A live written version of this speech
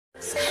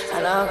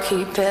but I'll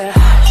keep it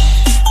hush.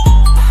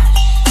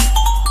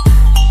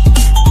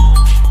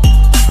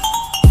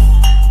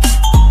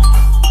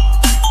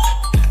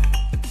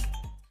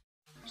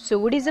 So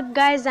what is up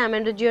guys, I'm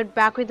Geoid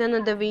back with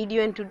another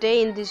video, and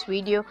today in this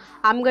video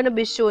I'm gonna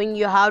be showing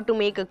you how to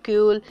make a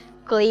cool,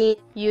 clean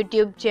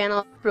YouTube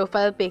channel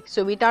profile pic.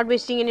 So without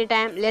wasting any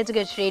time, let's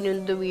get straight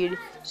into the video.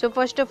 So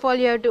first of all,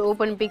 you have to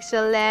open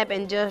Pixel Lab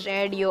and just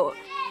add your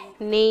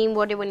name,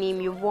 whatever name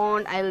you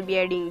want. I will be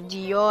adding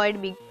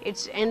Geoid.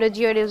 It's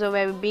Geoid is a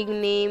very big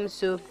name,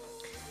 so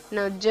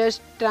now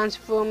just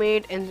transform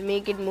it and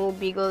make it more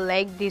bigger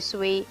like this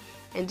way,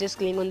 and just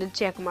click on the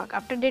check mark.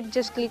 After that,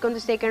 just click on the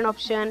second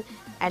option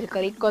and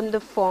click on the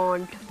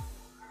font,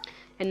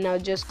 and now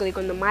just click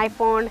on the my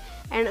font,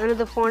 and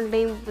another font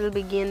name will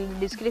be in the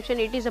description.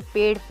 It is a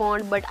paid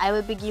font, but I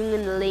will be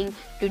giving a link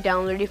to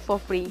download it for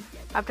free.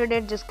 After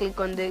that, just click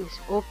on this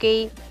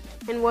OK,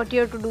 and what you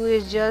have to do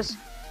is just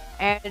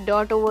add a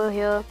dot over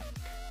here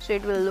so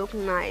it will look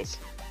nice.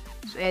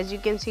 So as you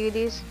can see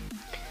this,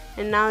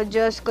 and now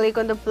just click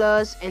on the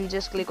plus and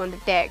just click on the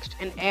text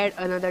and add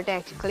another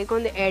text. Click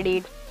on the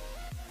edit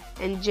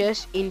and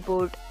just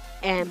input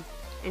M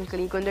and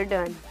click on the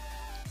done.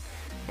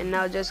 And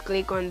now just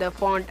click on the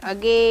font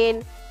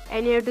again,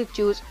 and you have to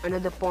choose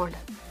another font.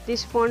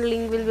 This font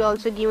link will be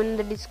also given in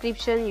the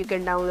description. You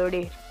can download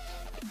it.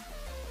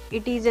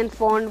 It is a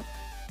font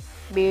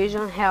based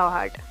on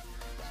Geoid.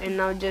 And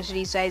now just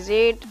resize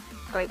it.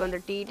 Click on the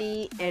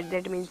TT, and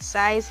that means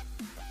size,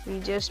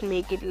 and just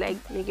make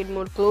it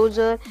more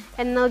closer.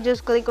 And now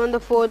just click on the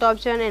fourth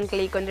option and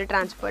click on the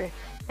transfer,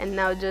 and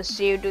now just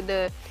save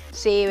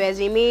as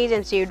image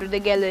and save to the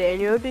gallery,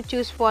 and you have to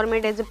choose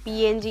format as a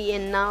PNG.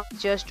 And now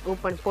just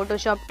open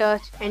Photoshop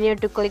Touch, and you have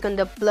to click on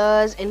the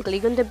plus and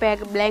click on the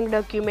blank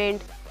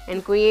document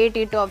and create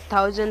it of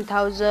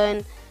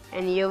 1000,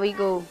 and here we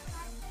go.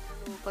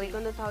 Click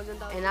on the 1000,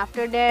 and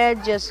after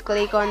that just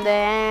click on the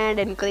hand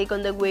and click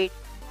on the gradient,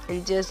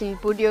 and just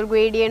input your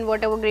gradient,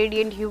 whatever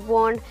gradient you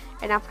want.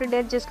 And after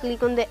that just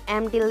click on the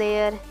empty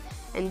layer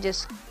and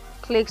just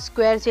click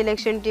square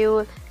selection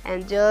tool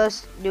and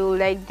just do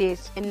like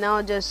this. And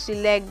now just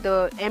select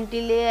the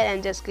empty layer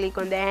and just click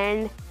on the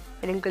hand,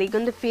 and then click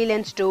on the fill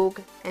and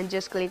stroke and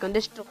just click on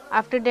the stroke.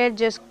 After that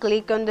just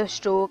click on the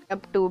stroke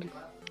up to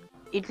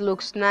it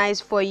looks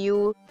nice for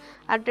you.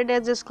 After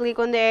that just click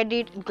on the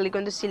edit and click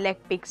on the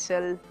select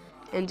pixel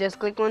and just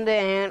click on the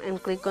hand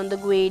and click on the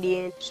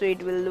gradient, so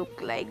it will look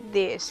like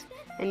this.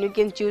 And you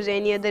can choose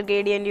any other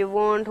gradient you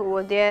want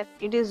over there.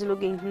 It is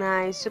looking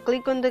nice. So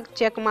click on the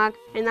check mark,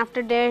 and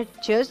after that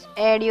just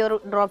add your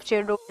drop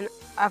shadow, and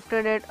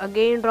after that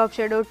again drop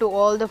shadow to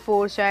all the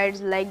four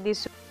sides like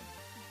this.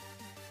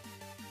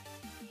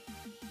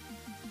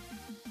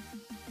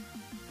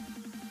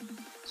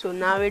 So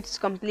now it's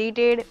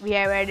completed. We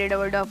have added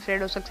our drop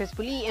shadow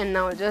successfully, and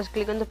now just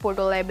click on the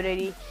photo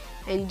library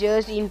and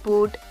just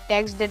input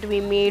text that we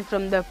made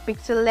from the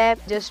Pixel Lab.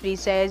 Just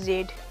resize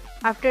it.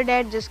 After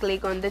that just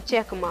click on the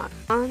check mark.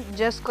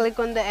 Just click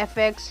on the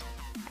FX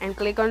and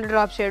click on the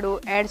drop shadow.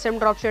 Add some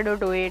drop shadow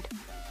to it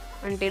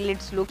until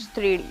it looks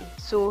 3D.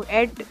 So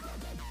add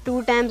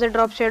 2 times the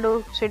drop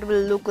shadow so it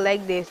will look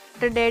like this.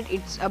 After that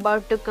it's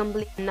about to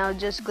complete. Now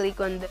just click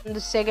on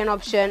the second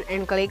option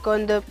and click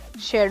on the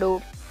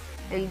shadow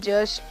and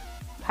just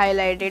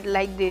highlight it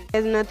like this.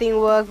 There's nothing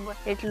work, but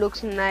it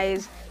looks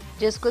nice.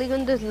 Just click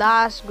on the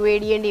last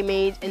gradient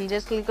image and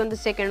just click on the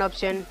second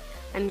option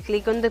and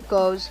click on the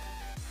curves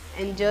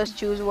and just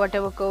choose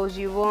whatever curves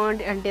you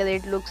want until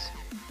it looks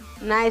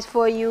nice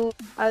for you.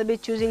 I'll be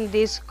choosing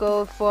this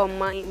curve for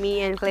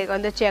me and click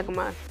on the check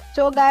mark.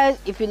 So guys,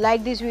 if you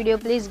like this video,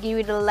 please give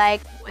it a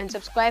like and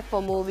subscribe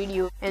for more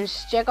videos, and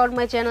check out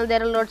my channel.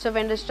 There are lots of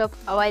other stuff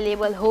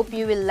available. Hope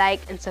you will like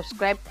and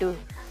subscribe too.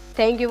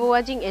 Thank you for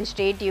watching and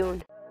stay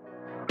tuned.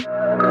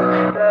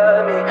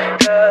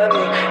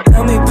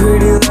 Tell me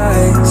pretty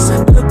lies,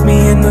 look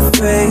me in the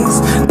face,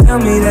 tell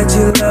me that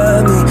you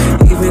love me,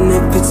 even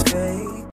if it's